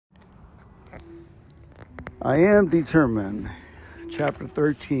I am determined. Chapter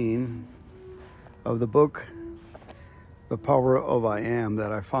 13 of the book, The Power of I Am,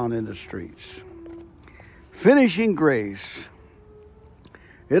 that I found in the streets. Finishing grace.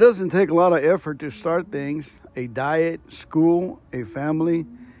 It doesn't take a lot of effort to start things. A diet, school, a family.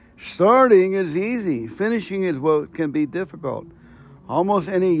 Starting is easy. Finishing is what can be difficult. Almost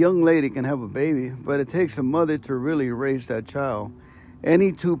any young lady can have a baby, but it takes a mother to really raise that child.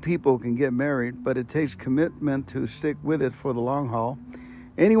 Any two people can get married, but it takes commitment to stick with it for the long haul.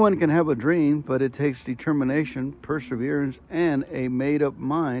 Anyone can have a dream, but it takes determination, perseverance, and a made-up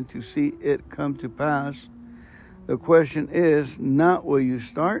mind to see it come to pass. The question is not will you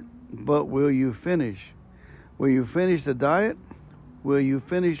start, but will you finish? Will you finish the diet? Will you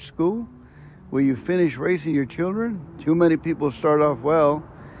finish school? Will you finish raising your children? Too many people start off well.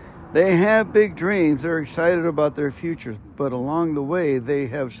 They have big dreams. They're excited about their futures, but along the way, they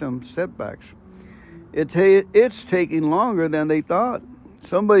have some setbacks. It's taking longer than they thought.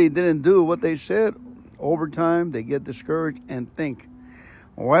 Somebody didn't do what they said. Over time, they get discouraged and think,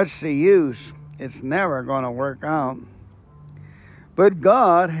 what's the use? It's never going to work out. But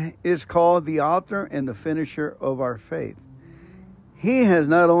God is called the author and the finisher of our faith. He has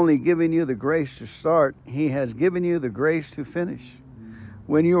not only given you the grace to start, He has given you the grace to finish.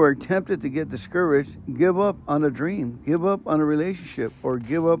 When you are tempted to get discouraged, give up on a dream, give up on a relationship, or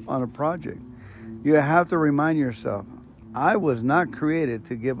give up on a project. You have to remind yourself, I was not created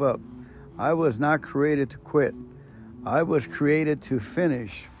to give up. I was not created to quit. I was created to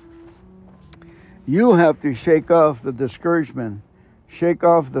finish. You have to shake off the discouragement, shake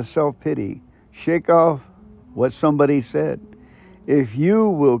off the self-pity, shake off what somebody said. If you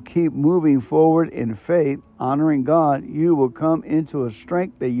will keep moving forward in faith, honoring God, you will come into a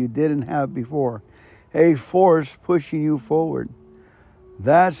strength that you didn't have before, a force pushing you forward.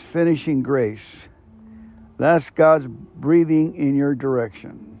 That's finishing grace. That's God's breathing in your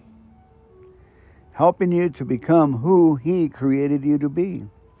direction, helping you to become who He created you to be.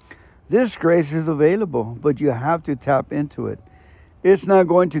 This grace is available, but you have to tap into it. It's not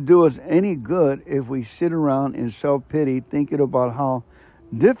going to do us any good if we sit around in self-pity thinking about how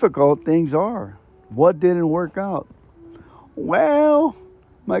difficult things are. What didn't work out? Well,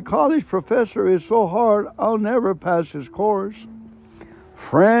 my college professor is so hard, I'll never pass his course.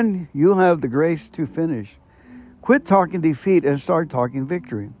 Friend, you have the grace to finish. Quit talking defeat and start talking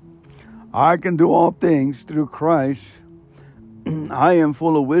victory. I can do all things through Christ. I am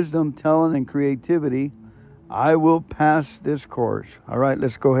full of wisdom, talent, and creativity. I will pass this course. All right,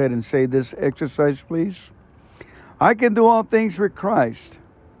 let's go ahead and say this exercise, please. I can do all things with Christ.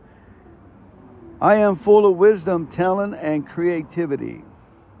 I am full of wisdom, talent, and creativity.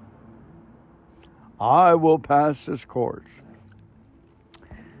 I will pass this course.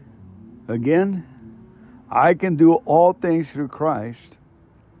 Again, I can do all things through Christ.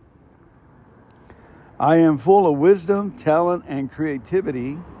 I am full of wisdom, talent, and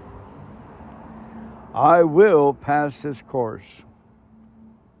creativity. I will pass this course.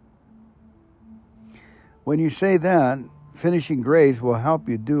 When you say that, finishing grace will help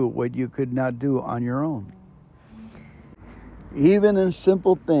you do what you could not do on your own. Even in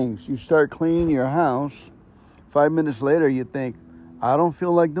simple things, you start cleaning your house. 5 minutes later, you think, I don't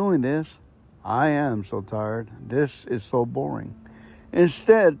feel like doing this. I am so tired. This is so boring.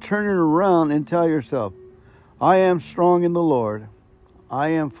 Instead, turn it around and tell yourself, I am strong in the Lord. I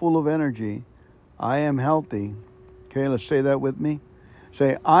am full of energy. I am healthy. Okay, let's say that with me.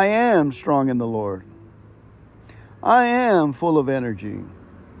 Say, I am strong in the Lord. I am full of energy.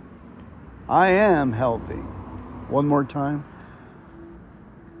 I am healthy. One more time.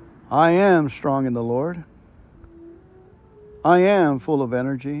 I am strong in the Lord. I am full of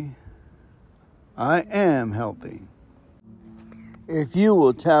energy. I am healthy. If you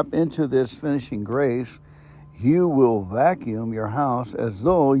will tap into this finishing grace, you will vacuum your house as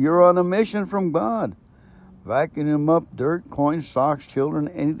though you're on a mission from God. Vacuum up dirt, coins, socks, children,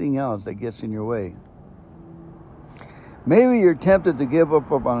 anything else that gets in your way. Maybe you're tempted to give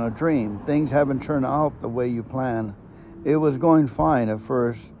up on a dream. Things haven't turned out the way you planned. It was going fine at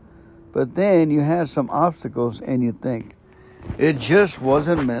first, but then you had some obstacles and you think, it just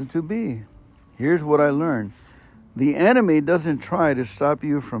wasn't meant to be. Here's what I learned. The enemy doesn't try to stop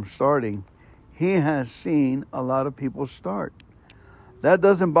you from starting. He has seen a lot of people start. That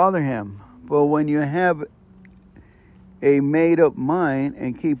doesn't bother him. But when you have a made-up mind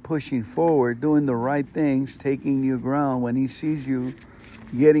and keep pushing forward, doing the right things, taking new ground, when he sees you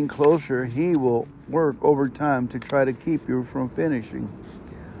getting closer, he will work over time to try to keep you from finishing.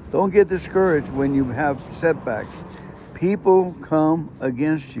 Don't get discouraged when you have setbacks. people come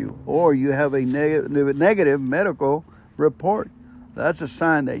against you, or you have a negative medical report. That's a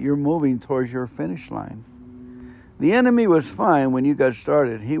sign that you're moving towards your finish line. The enemy was fine when you got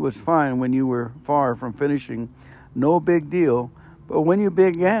started. He was fine when you were far from finishing. No big deal. But when you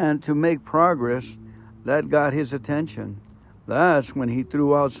began to make progress, that got his attention. That's when he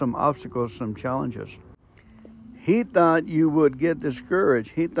threw out some obstacles, some challenges. He thought you would get discouraged.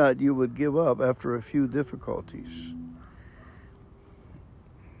 He thought you would give up after a few difficulties.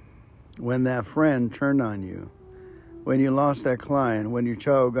 When that friend turned on you, when you lost that client, when your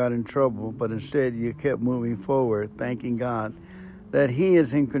child got in trouble, but instead you kept moving forward, thanking God that He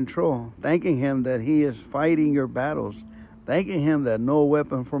is in control, thanking Him that He is fighting your battles, thanking Him that no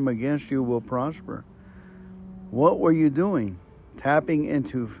weapon formed against you will prosper. What were you doing? Tapping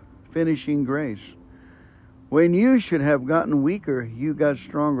into finishing grace. When you should have gotten weaker, you got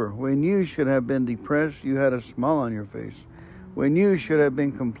stronger. When you should have been depressed, you had a smile on your face. When you should have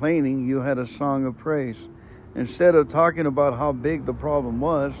been complaining, you had a song of praise. Instead of talking about how big the problem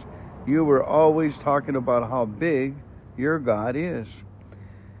was, you were always talking about how big your God is.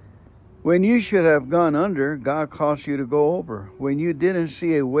 When you should have gone under, God caused you to go over. When you didn't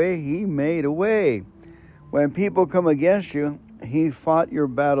see a way, He made a way. When people come against you, He fought your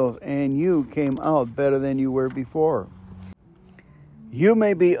battles and you came out better than you were before. You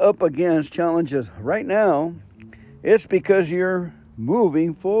may be up against challenges right now. It's because you're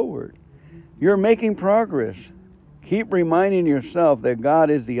moving forward. You're making progress. Keep reminding yourself that God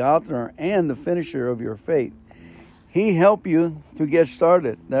is the author and the finisher of your faith. He helped you to get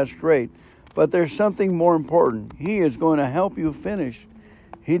started. That's great. But there's something more important. He is going to help you finish.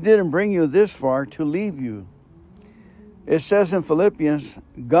 He didn't bring you this far to leave you. It says in Philippians,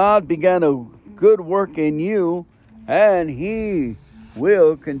 God began a good work in you, and He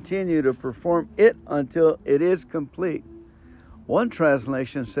will continue to perform it until it is complete. One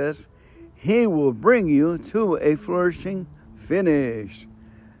translation says, He will bring you to a flourishing finish,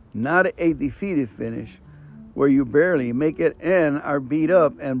 not a defeated finish, where you barely make it and are beat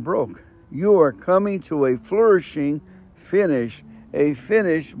up and broke. You are coming to a flourishing finish, a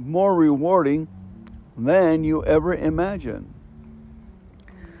finish more rewarding than you ever imagined.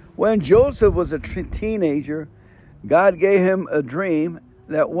 When Joseph was a teenager, God gave him a dream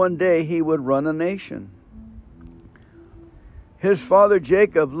that one day he would run a nation. His father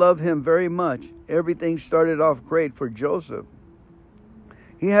Jacob loved him very much. Everything started off great for Joseph.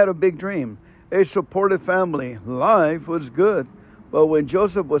 He had a big dream, a supportive family. Life was good. But when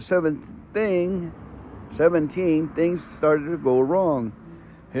Joseph was 17, things started to go wrong.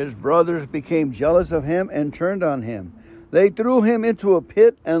 His brothers became jealous of him and turned on him. They threw him into a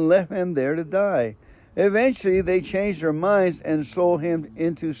pit and left him there to die. Eventually, they changed their minds and sold him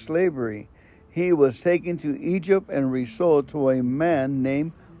into slavery. He was taken to Egypt and resold to a man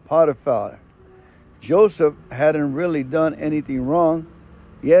named Potiphar. Joseph hadn't really done anything wrong,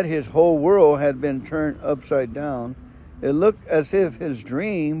 yet his whole world had been turned upside down. It looked as if his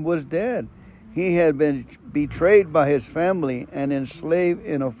dream was dead. He had been betrayed by his family and enslaved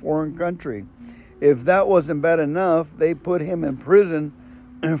in a foreign country. If that wasn't bad enough, they put him in prison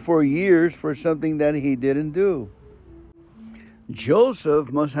for years for something that he didn't do. Joseph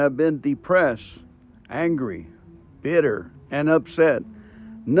must have been depressed, angry, bitter, and upset.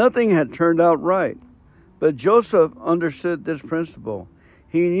 Nothing had turned out right. But Joseph understood this principle.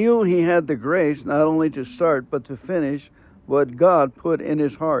 He knew he had the grace not only to start but to finish what God put in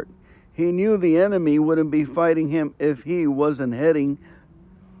his heart. He knew the enemy wouldn't be fighting him if he wasn't heading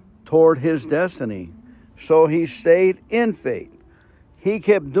toward his destiny. So he stayed in faith. He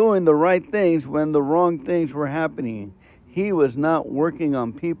kept doing the right things when the wrong things were happening. He was not working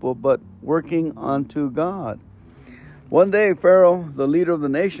on people, but working unto God. One day, Pharaoh, the leader of the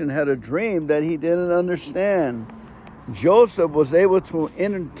nation, had a dream that he didn't understand. Joseph was able to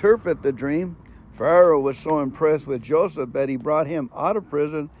interpret the dream. Pharaoh was so impressed with Joseph that he brought him out of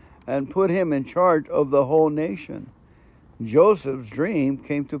prison and put him in charge of the whole nation. Joseph's dream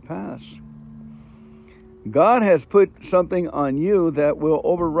came to pass. God has put something on you that will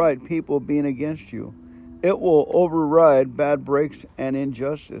override people being against you. It will override bad breaks and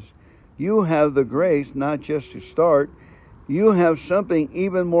injustice. You have the grace not just to start. You have something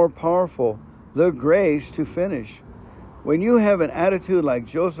even more powerful, the grace to finish. When you have an attitude like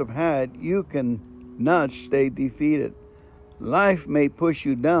Joseph had, you can not stay defeated. Life may push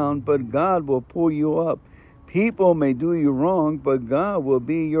you down, but God will pull you up. People may do you wrong, but God will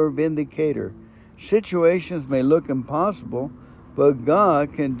be your vindicator. Situations may look impossible, but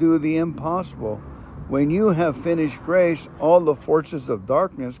God can do the impossible. When you have finished grace, all the forces of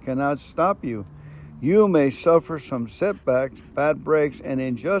darkness cannot stop you. You may suffer some setbacks, bad breaks, and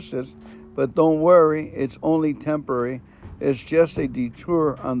injustice, but don't worry, it's only temporary. It's just a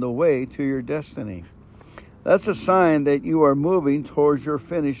detour on the way to your destiny. That's a sign that you are moving towards your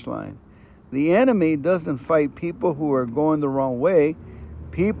finish line. The enemy doesn't fight people who are going the wrong way.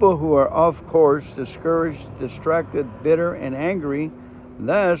 People who are off course, discouraged, distracted, bitter, and angry,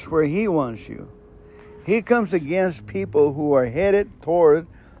 that's where he wants you. He comes against people who are headed toward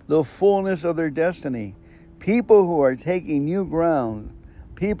the fullness of their destiny. People who are taking new ground.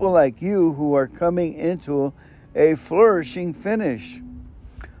 People like you who are coming into a flourishing finish.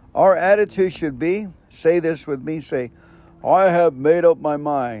 Our attitude should be, say this with me, say, I have made up my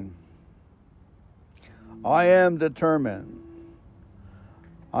mind. I am determined.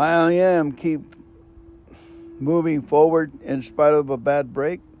 I am keep moving forward in spite of a bad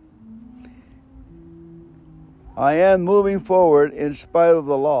break. I am moving forward in spite of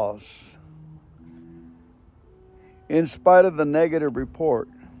the loss. In spite of the negative report.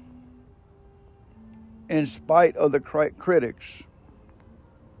 In spite of the critics.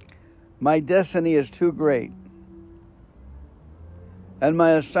 My destiny is too great. And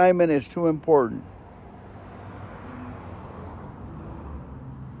my assignment is too important.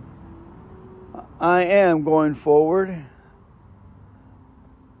 I am going forward.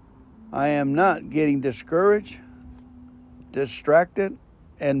 I am not getting discouraged, distracted,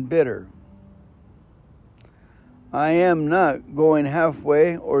 and bitter. I am not going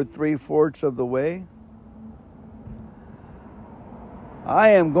halfway or 3/4 of the way.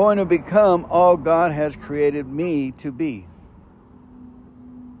 I am going to become all God has created me to be.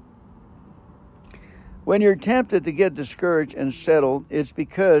 When you're tempted to get discouraged and settled, it's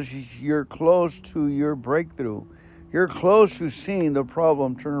because you're close to your breakthrough. You're close to seeing the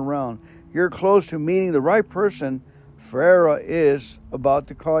problem turn around. You're close to meeting the right person. Pharaoh is about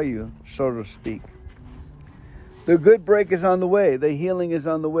to call you, so to speak. The good break is on the way. The healing is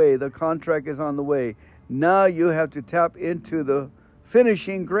on the way. The contract is on the way. Now you have to tap into the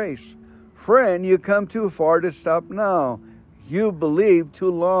finishing grace. Friend, you come too far to stop now. You believed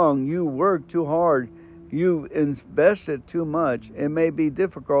too long. You worked too hard. You invested too much. It may be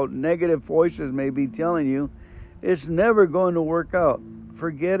difficult. Negative voices may be telling you it's never going to work out.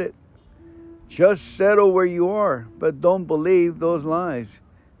 Forget it. Just settle where you are, but don't believe those lies.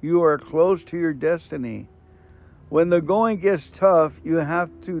 You are close to your destiny. When the going gets tough, you have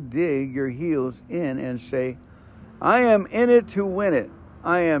to dig your heels in and say, I am in it to win it.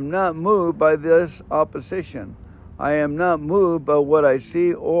 I am not moved by this opposition. I am not moved by what I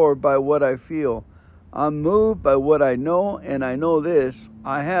see or by what I feel. I'm moved by what I know, and I know this.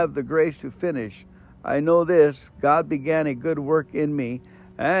 I have the grace to finish. I know this. God began a good work in me,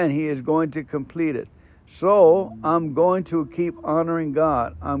 and He is going to complete it. So I'm going to keep honoring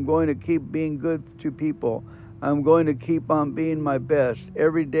God. I'm going to keep being good to people. I'm going to keep on being my best.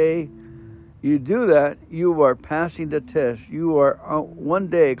 Every day you do that, you are passing the test. You are one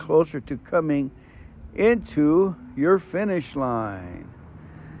day closer to coming into your finish line.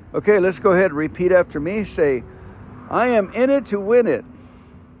 Okay, let's go ahead and repeat after me. Say, I am in it to win it.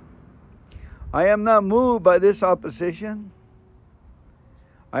 I am not moved by this opposition.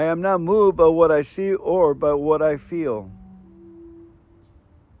 I am not moved by what I see or by what I feel.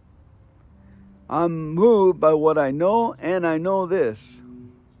 I'm moved by what I know, and I know this.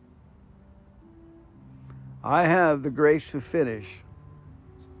 I have the grace to finish.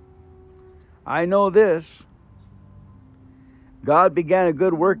 I know this. God began a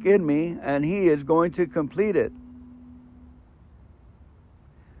good work in me, and He is going to complete it.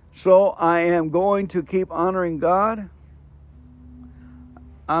 So I am going to keep honoring God.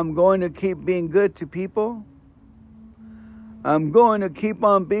 I'm going to keep being good to people. I'm going to keep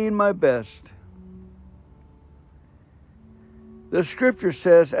on being my best. The scripture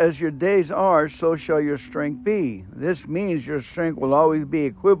says, as your days are, so shall your strength be. This means your strength will always be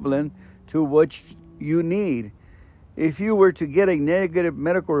equivalent to what you need. If you were to get a negative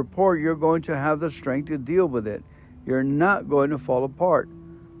medical report, you're going to have the strength to deal with it. You're not going to fall apart.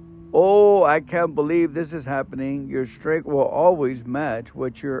 Oh, I can't believe this is happening. Your strength will always match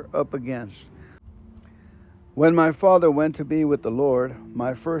what you're up against. When my father went to be with the Lord,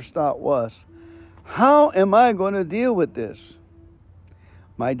 my first thought was, how am I going to deal with this?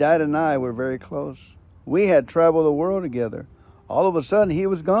 My dad and I were very close. We had traveled the world together. All of a sudden, he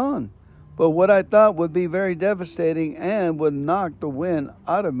was gone. But what I thought would be very devastating and would knock the wind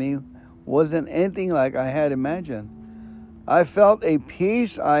out of me wasn't anything like I had imagined. I felt a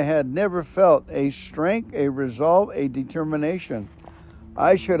peace I had never felt, a strength, a resolve, a determination.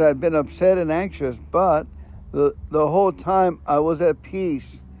 I should have been upset and anxious, but the whole time I was at peace.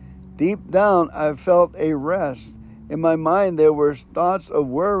 Deep down, I felt a rest. In my mind, there were thoughts of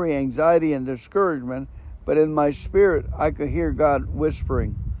worry, anxiety, and discouragement, but in my spirit, I could hear God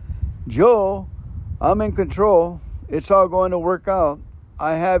whispering, Joel, I'm in control. It's all going to work out.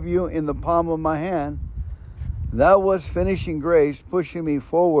 I have you in the palm of my hand. That was finishing grace, pushing me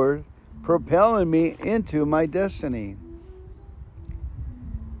forward, propelling me into my destiny.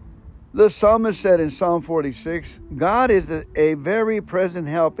 The psalmist said in Psalm 46, God is a very present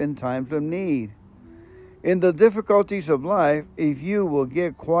help in times of need. In the difficulties of life, if you will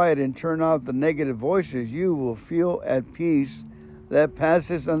get quiet and turn off the negative voices, you will feel at peace that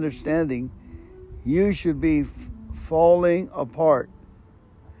passes understanding. You should be falling apart,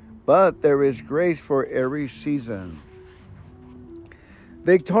 but there is grace for every season.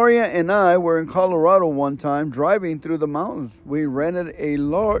 Victoria and I were in Colorado one time driving through the mountains. We rented a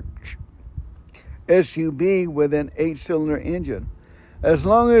large SUV with an 8-cylinder engine. As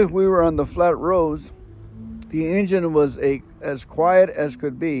long as we were on the flat roads, the engine was as quiet as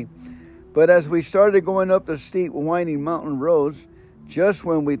could be. But as we started going up the steep, winding mountain roads, just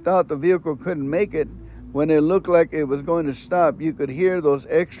when we thought the vehicle couldn't make it, when it looked like it was going to stop, you could hear those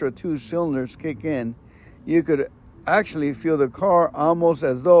extra 2 cylinders kick in. You could actually feel the car almost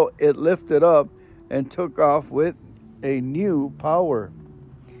as though it lifted up and took off with a new power.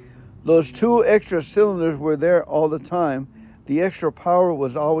 Those 2 extra cylinders were there all the time. The extra power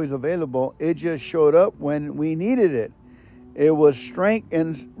was always available. It just showed up when we needed it. It was strength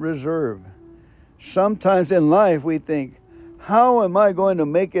and reserve. Sometimes in life we think, how am I going to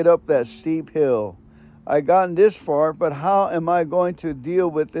make it up that steep hill? I've gotten this far, but how am I going to deal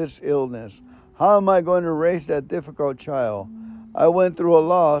with this illness? How am I going to raise that difficult child? I went through a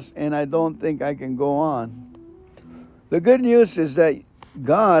loss and I don't think I can go on. The good news is that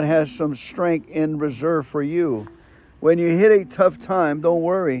God has some strength in reserve for you. When you hit a tough time, don't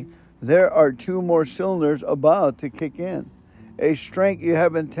worry. There are 2 more cylinders about to kick in. A strength you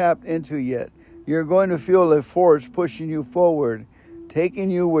haven't tapped into yet. You're going to feel a force pushing you forward,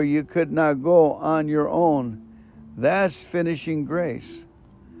 taking you where you could not go on your own. That's finishing grace.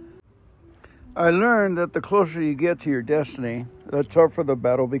 I learned that the closer you get to your destiny, the tougher the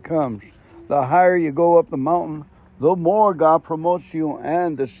battle becomes. The higher you go up the mountain, the more God promotes you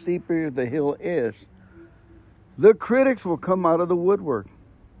and the steeper the hill is. The critics will come out of the woodwork.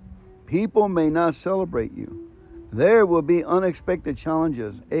 People may not celebrate you. There will be unexpected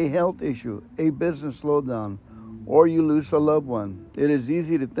challenges, a health issue, a business slowdown, or you lose a loved one. It is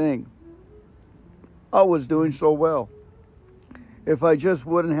easy to think, I was doing so well. If I just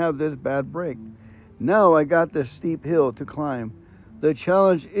wouldn't have this bad break. Now I got this steep hill to climb. The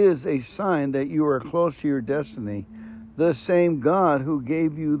challenge is a sign that you are close to your destiny. The same God who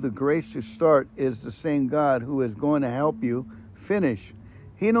gave you the grace to start is the same God who is going to help you finish.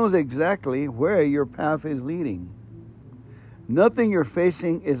 He knows exactly where your path is leading. Nothing you're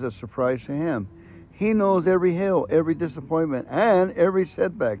facing is a surprise to Him. He knows every hill, every disappointment, and every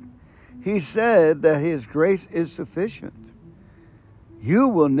setback. He said that His grace is sufficient. You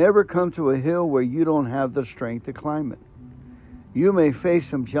will never come to a hill where you don't have the strength to climb it. You may face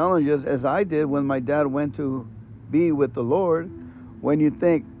some challenges, as I did when my dad went to be with the Lord, when you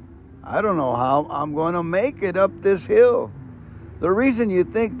think, I don't know how I'm going to make it up this hill. The reason you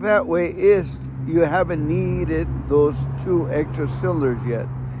think that way is you haven't needed those 2 extra cylinders yet.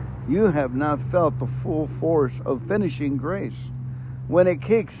 You have not felt the full force of finishing grace. When it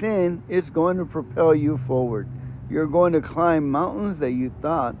kicks in, it's going to propel you forward. You're going to climb mountains that you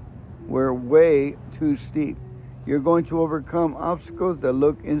thought were way too steep. You're going to overcome obstacles that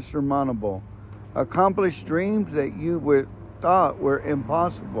look insurmountable. Accomplish dreams that you thought were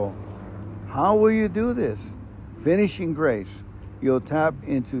impossible. How will you do this? Finishing grace. You'll tap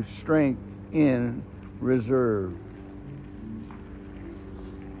into strength in reserve.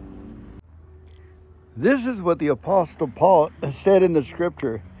 This is what the Apostle Paul said in the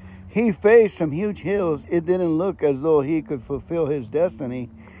scripture. He faced some huge hills. It didn't look as though he could fulfill his destiny.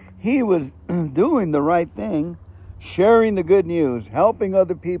 He was doing the right thing, sharing the good news, helping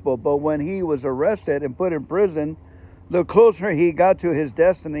other people. But when he was arrested and put in prison, the closer he got to his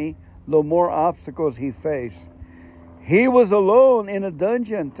destiny, the more obstacles he faced. He was alone in a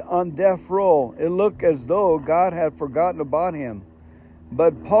dungeon on death row. It looked as though God had forgotten about him.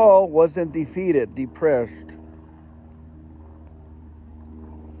 But Paul wasn't defeated, depressed,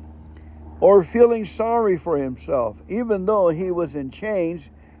 or feeling sorry for himself. Even though he was in chains,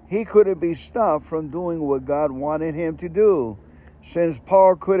 he couldn't be stopped from doing what God wanted him to do. Since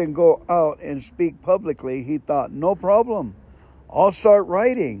Paul couldn't go out and speak publicly, he thought, no problem, I'll start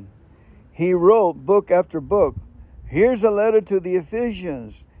writing. He wrote book after book. Here's a letter to the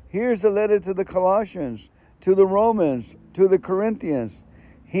Ephesians. Here's the letter to the Colossians, to the Romans, to the Corinthians.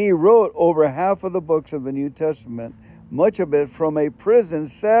 He wrote over half of the books of the New Testament, much of it from a prison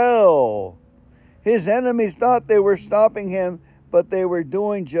cell. His enemies thought they were stopping him, but they were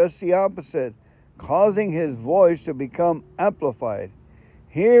doing just the opposite, causing his voice to become amplified.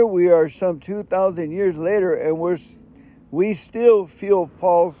 Here we are some 2,000 years later, and we still feel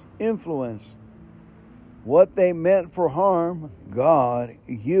Paul's influence. What they meant for harm, God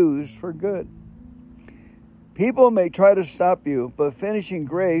used for good. People may try to stop you, but finishing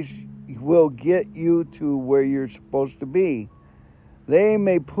grace will get you to where you're supposed to be. They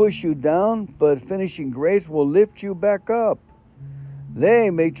may push you down, but finishing grace will lift you back up. They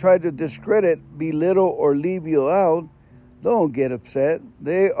may try to discredit, belittle, or leave you out. Don't get upset.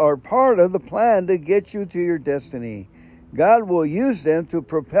 They are part of the plan to get you to your destiny. God will use them to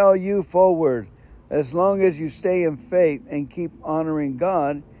propel you forward. As long as you stay in faith and keep honoring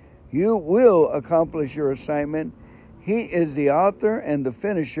God, you will accomplish your assignment. He is the author and the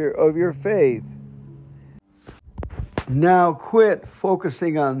finisher of your faith. Now quit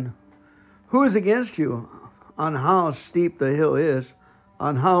focusing on who is against you, on how steep the hill is,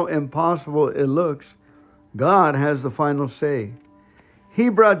 on how impossible it looks. God has the final say. He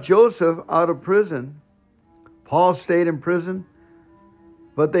brought Joseph out of prison. Paul stayed in prison,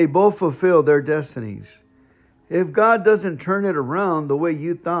 but they both fulfilled their destinies. If God doesn't turn it around the way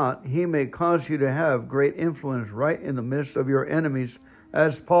you thought, He may cause you to have great influence right in the midst of your enemies,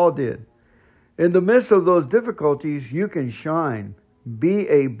 as Paul did. In the midst of those difficulties, you can shine, be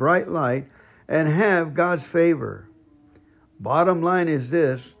a bright light, and have God's favor. Bottom line is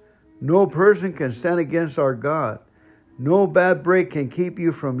this: no person can stand against our God. No bad break can keep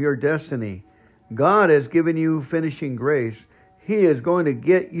you from your destiny. God has given you finishing grace. He is going to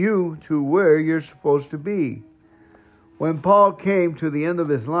get you to where you're supposed to be. When Paul came to the end of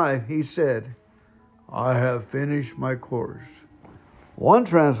his life, he said, "I have finished my course." One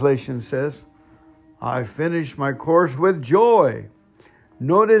translation says, "I finished my course with joy."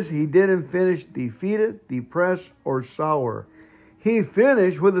 Notice he didn't finish defeated, depressed, or sour. He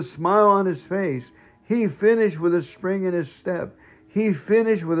finished with a smile on his face. He finished with a spring in his step. He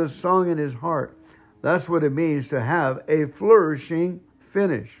finished with a song in his heart. That's what it means to have a flourishing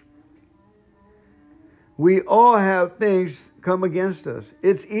finish. We all have things come against us.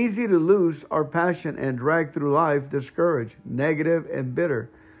 It's easy to lose our passion and drag through life discouraged, negative, and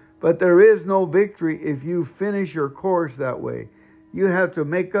bitter. But there is no victory if you finish your course that way. You have to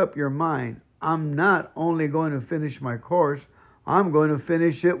make up your mind. I'm not only going to finish my course, I'm going to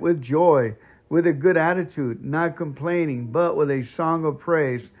finish it with joy, with a good attitude, not complaining, but with a song of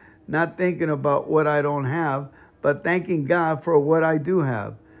praise, not thinking about what I don't have, but thanking God for what I do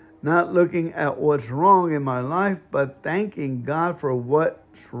have. Not looking at what's wrong in my life, but thanking God for what's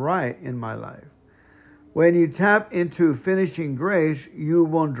right in my life. When you tap into finishing grace, you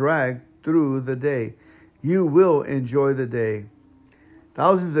won't drag through the day. You will enjoy the day.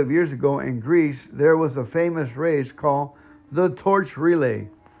 Thousands of years ago in Greece, there was a famous race called the torch relay.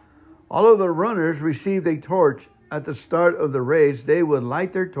 All of the runners received a torch. At the start of the race, they would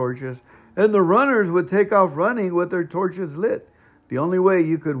light their torches, and the runners would take off running with their torches lit. The only way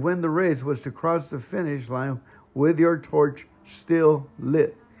you could win the race was to cross the finish line with your torch still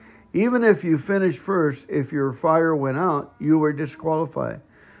lit. Even if you finished first, if your fire went out, you were disqualified.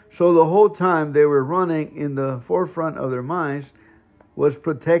 So the whole time they were running, in the forefront of their minds was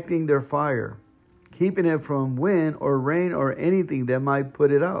protecting their fire, keeping it from wind or rain or anything that might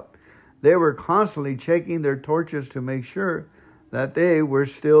put it out. They were constantly checking their torches to make sure that they were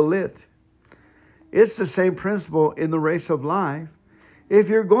still lit. It's the same principle in the race of life. If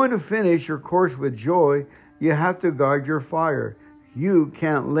you're going to finish your course with joy, you have to guard your fire. You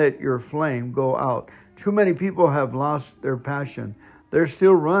can't let your flame go out. Too many people have lost their passion. They're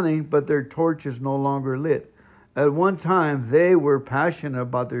still running, but their torch is no longer lit. At one time, they were passionate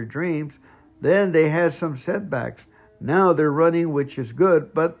about their dreams. Then they had some setbacks. Now they're running, which is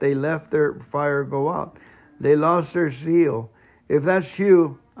good, but they left their fire go out. They lost their zeal. If that's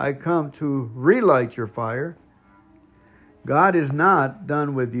you, I come to relight your fire. God is not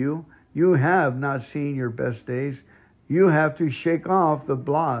done with you. You have not seen your best days. You have to shake off the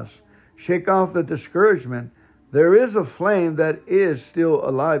bloss, shake off the discouragement. There is a flame that is still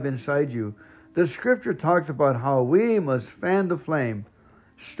alive inside you. The scripture talks about how we must fan the flame,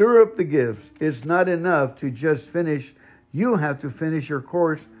 stir up the gifts. It's not enough to just finish. You have to finish your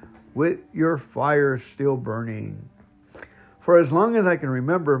course with your fire still burning. For as long as I can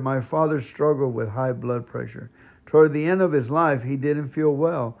remember, my father struggled with high blood pressure. Toward the end of his life, he didn't feel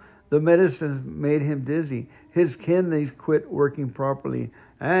well. The medicines made him dizzy. His kidneys quit working properly.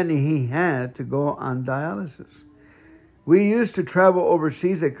 and he had to go on dialysis. We used to travel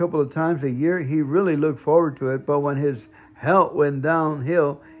overseas a couple of times a year. He really looked forward to it, but when his health went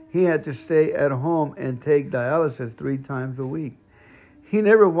downhill, he had to stay at home and take dialysis 3 times a week. He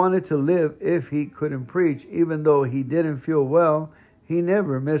never wanted to live if he couldn't preach. Even though he didn't feel well, he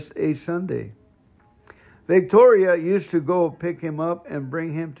never missed a Sunday. Victoria used to go pick him up and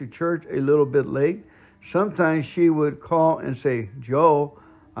bring him to church a little bit late. Sometimes she would call and say, "Joe,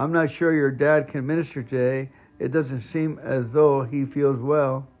 I'm not sure your dad can minister today. It doesn't seem as though he feels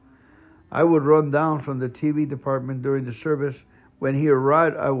well." I would run down from the TV department during the service. When he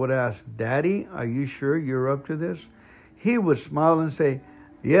arrived, I would ask, "Daddy, are you sure you're up to this?" He would smile and say,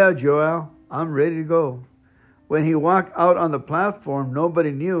 "Yeah, Joel, I'm ready to go." When he walked out on the platform,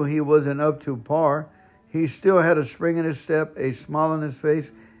 nobody knew he wasn't up to par. He still had a spring in his step, a smile on his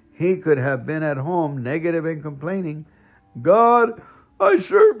face. He could have been at home, negative and complaining. "God, I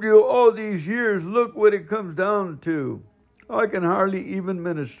served you all these years. Look what it comes down to. I can hardly even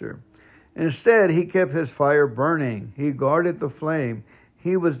minister." Instead, he kept his fire burning. He guarded the flame.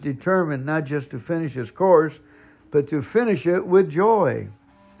 He was determined not just to finish his course, but to finish it with joy.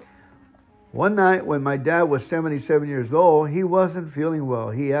 One night, when my dad was 77 years old, he wasn't feeling well.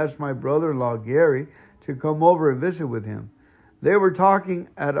 He asked my brother-in-law, Gary, to come over and visit with him. They were talking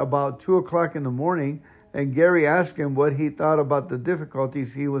at about 2 o'clock in the morning, and Gary asked him what he thought about the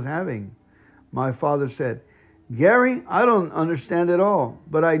difficulties he was having. My father said, "Gary, I don't understand it all,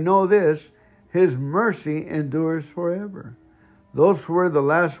 but I know this: His mercy endures forever." Those were the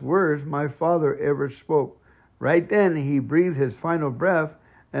last words my father ever spoke. Right then, he breathed his final breath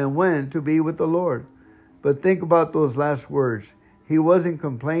and went to be with the Lord. But think about those last words. He wasn't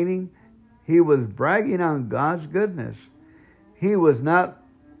complaining. He was bragging on God's goodness. He was not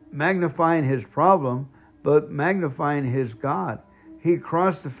magnifying his problem, but magnifying his God. He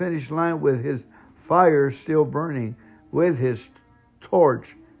crossed the finish line with his fire still burning, with his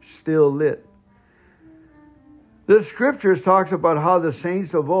torch still lit. The scriptures talks about how the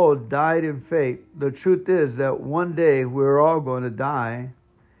saints of old died in faith. The truth is that one day we're all going to die.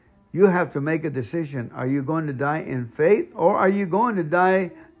 You have to make a decision. Are you going to die in faith, or are you going to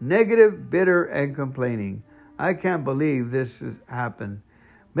die negative, bitter, and complaining? I can't believe this has happened.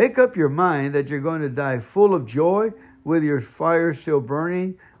 Make up your mind that you're going to die full of joy, with your fire still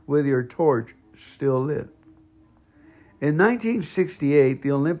burning, with your torch still lit. In 1968,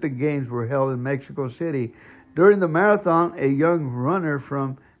 the Olympic Games were held in Mexico City. During the marathon, a young runner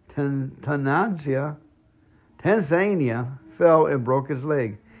from Tanzania fell and broke his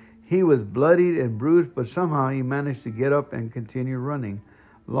leg. He was bloodied and bruised, but somehow he managed to get up and continue running.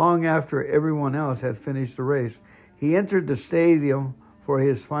 Long after everyone else had finished the race, he entered the stadium for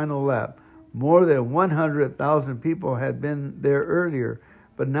his final lap. More than 100,000 people had been there earlier,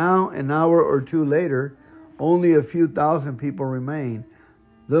 but now, an hour or two later, only a few thousand people remained.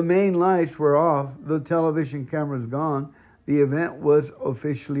 The main lights were off, the television cameras gone. The event was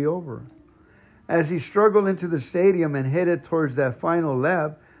officially over. As he struggled into the stadium and headed towards that final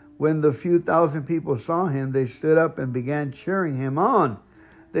lap, when the few thousand people saw him, they stood up and began cheering him on.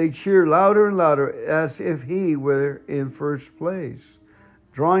 They cheered louder and louder, as if he were in first place.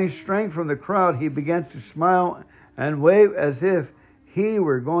 Drawing strength from the crowd, he began to smile and wave as if he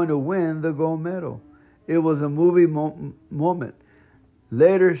were going to win the gold medal. It was a movie moment,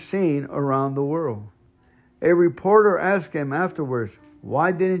 later seen around the world. A reporter asked him afterwards,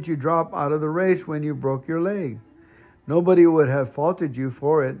 "Why didn't you drop out of the race when you broke your leg?" Nobody would have faulted you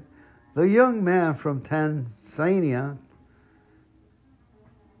for it. The young man from Tanzania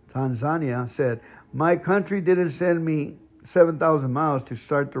said, "My country didn't send me 7,000 miles to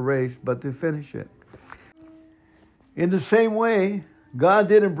start the race, but to finish it." In the same way, God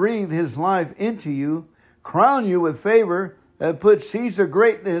didn't breathe His life into you, crown you with favor, and put seeds of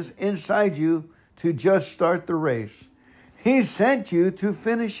greatness inside you to just start the race. He sent you to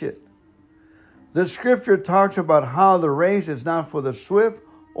finish it. The scripture talks about how the race is not for the swift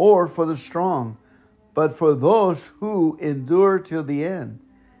or for the strong, but for those who endure till the end.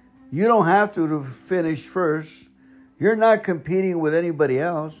 You don't have to finish first. You're not competing with anybody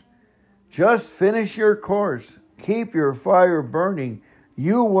else. Just finish your course. Keep your fire burning.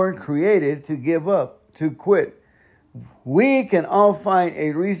 You weren't created to give up, to quit. We can all find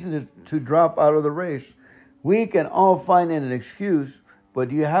a reason to drop out of the race. We can all find an excuse,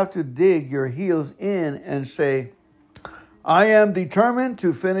 but you have to dig your heels in and say, "I am determined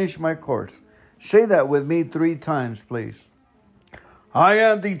to finish my course." Say that with me 3 times, please. I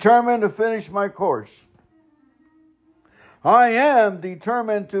am determined to finish my course. I am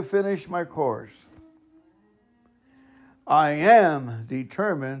determined to finish my course. I am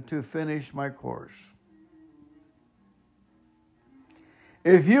determined to finish my course.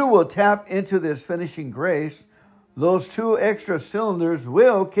 If you will tap into this finishing grace, those 2 extra cylinders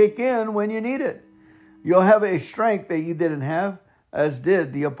will kick in when you need it. You'll have a strength that you didn't have, as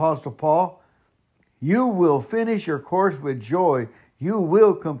did the Apostle Paul. You will finish your course with joy. You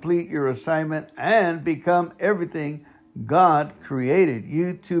will complete your assignment and become everything God created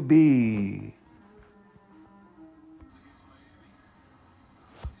you to be.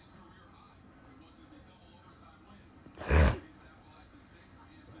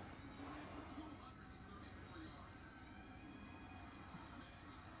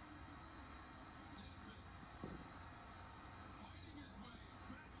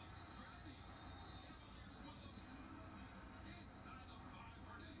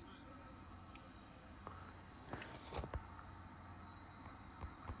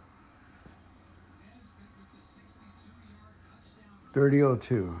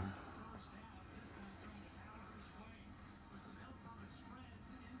 $30.02.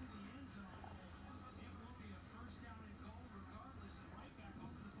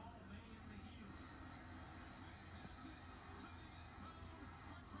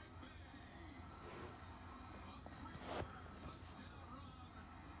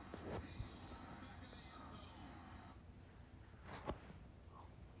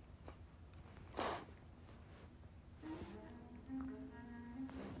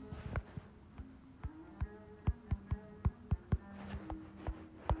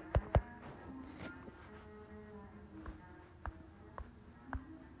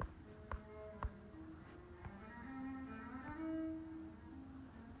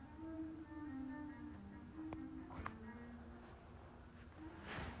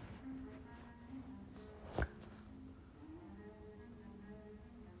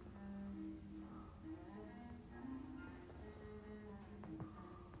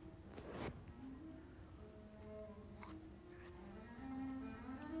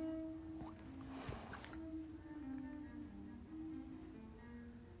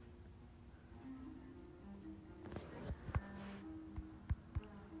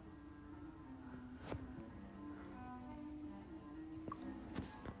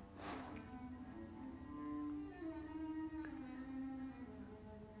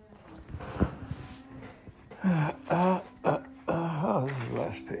 Oh, this is the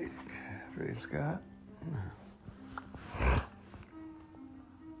last page. Praise God.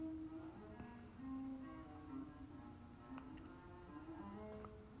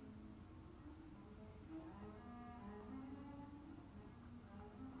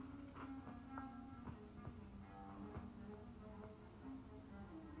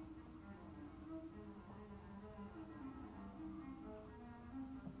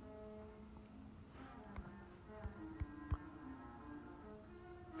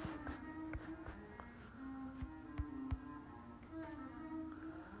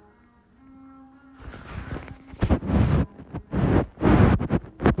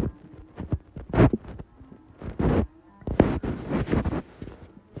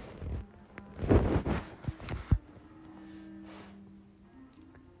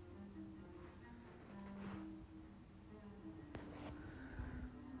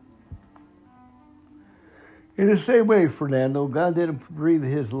 In the same way, Fernando, God didn't breathe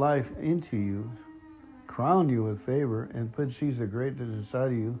His life into you, crown you with favor, and put seeds of greatness inside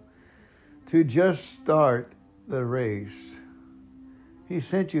of you to just start the race. He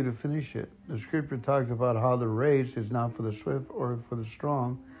sent you to finish it. The scripture talks about how the race is not for the swift or for the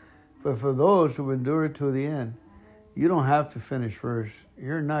strong, but for those who endure it to the end. You don't have to finish first.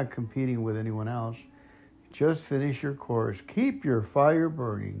 You're not competing with anyone else. Just finish your course. Keep your fire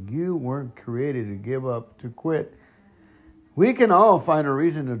burning. You weren't created to give up, to quit. We can all find a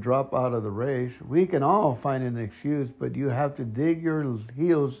reason to drop out of the race. We can all find an excuse, but you have to dig your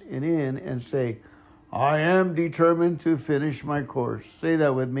heels in and say, I am determined to finish my course. Say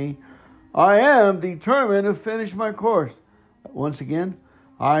that with me. I am determined to finish my course. Once again,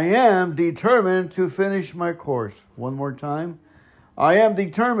 I am determined to finish my course. One more time. I am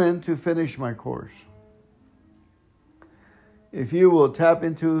determined to finish my course. If you will tap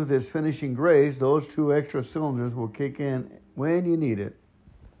into this finishing grace, those 2 extra cylinders will kick in when you need it.